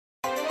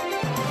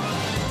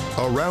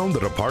around the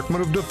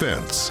Department of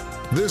Defense.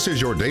 This is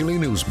your daily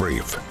news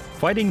brief.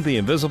 Fighting the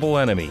invisible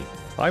enemy.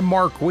 I'm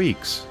Mark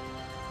Weeks.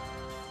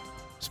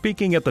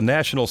 Speaking at the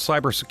National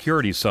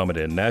Cybersecurity Summit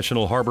in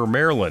National Harbor,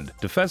 Maryland,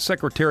 Defense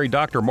Secretary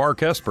Dr.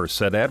 Mark Esper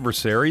said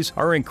adversaries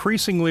are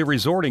increasingly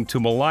resorting to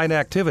malign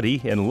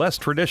activity in less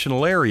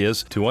traditional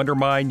areas to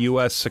undermine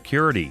U.S.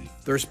 security.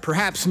 There's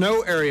perhaps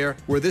no area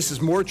where this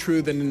is more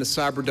true than in the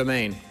cyber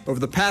domain. Over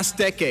the past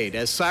decade,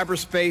 as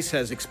cyberspace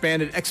has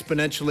expanded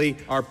exponentially,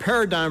 our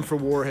paradigm for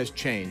war has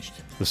changed.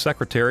 The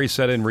Secretary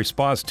said in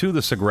response to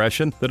this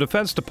aggression, the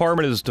Defense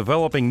Department is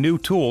developing new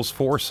tools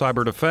for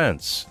cyber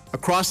defense.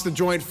 Across the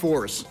Joint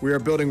Force, we are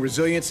building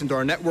resilience into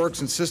our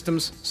networks and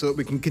systems so that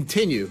we can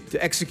continue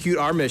to execute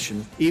our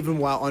mission even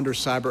while under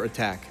cyber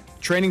attack.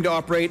 Training to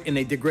operate in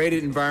a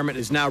degraded environment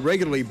is now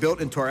regularly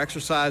built into our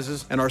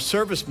exercises, and our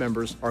service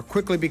members are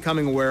quickly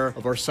becoming aware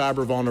of our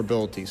cyber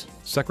vulnerabilities.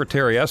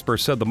 Secretary Esper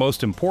said the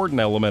most important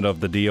element of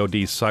the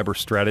DoD's cyber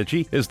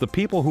strategy is the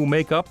people who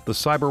make up the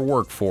cyber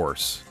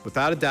workforce.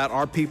 Without a doubt,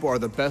 our people are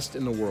the best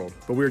in the world,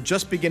 but we are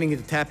just beginning to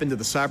tap into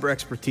the cyber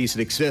expertise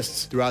that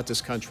exists throughout this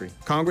country.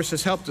 Congress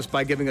has helped us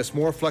by giving us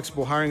more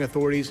flexible hiring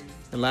authorities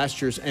in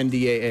last year's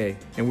NDAA,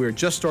 and we are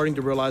just starting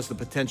to realize the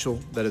potential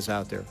that is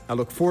out there. I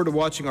look forward to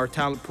watching our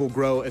talent pool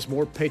grow as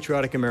more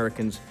patriotic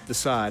Americans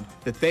decide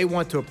that they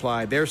want to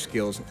apply their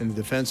skills in the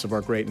defense of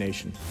our great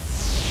nation.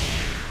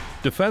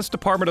 Defense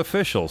Department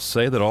officials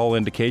say that all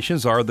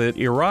indications are that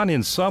Iran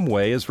in some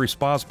way is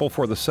responsible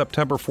for the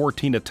September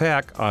 14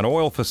 attack on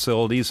oil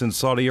facilities in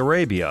Saudi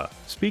Arabia.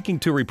 Speaking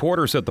to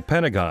reporters at the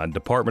Pentagon,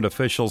 department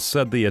officials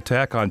said the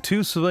attack on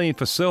two civilian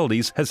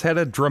facilities has had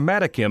a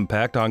dramatic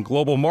impact on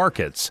global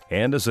markets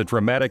and is a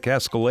dramatic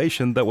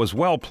escalation that was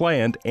well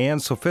planned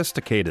and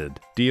sophisticated.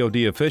 DoD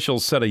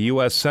officials said a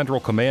U.S. Central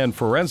Command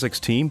forensics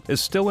team is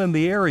still in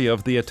the area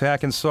of the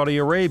attack in Saudi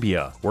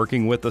Arabia,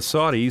 working with the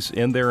Saudis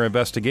in their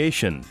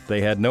investigation. They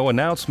had no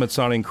announcements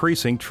on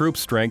increasing troop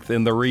strength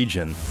in the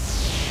region.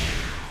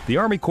 The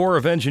Army Corps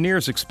of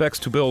Engineers expects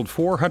to build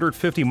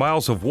 450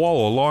 miles of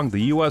wall along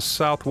the U.S.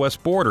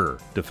 southwest border.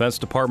 Defense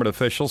Department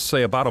officials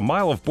say about a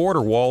mile of border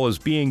wall is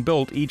being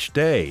built each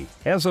day.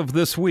 As of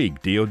this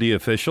week, DoD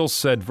officials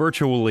said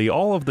virtually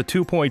all of the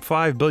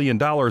 $2.5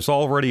 billion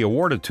already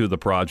awarded to the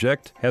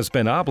project has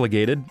been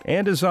obligated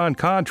and is on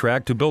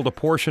contract to build a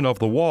portion of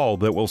the wall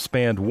that will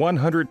span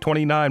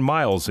 129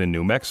 miles in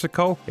New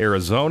Mexico,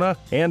 Arizona,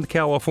 and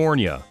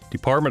California.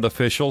 Department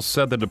officials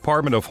said the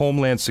Department of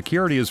Homeland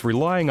Security is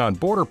relying on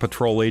Border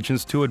Patrol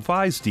agents to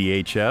advise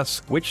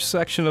DHS which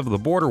section of the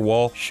border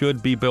wall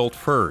should be built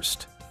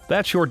first.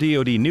 That's your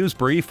DoD News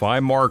Brief.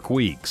 I'm Mark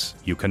Weeks.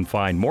 You can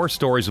find more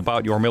stories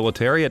about your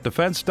military at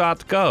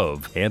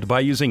defense.gov and by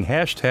using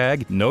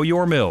hashtag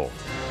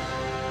KnowYourMil.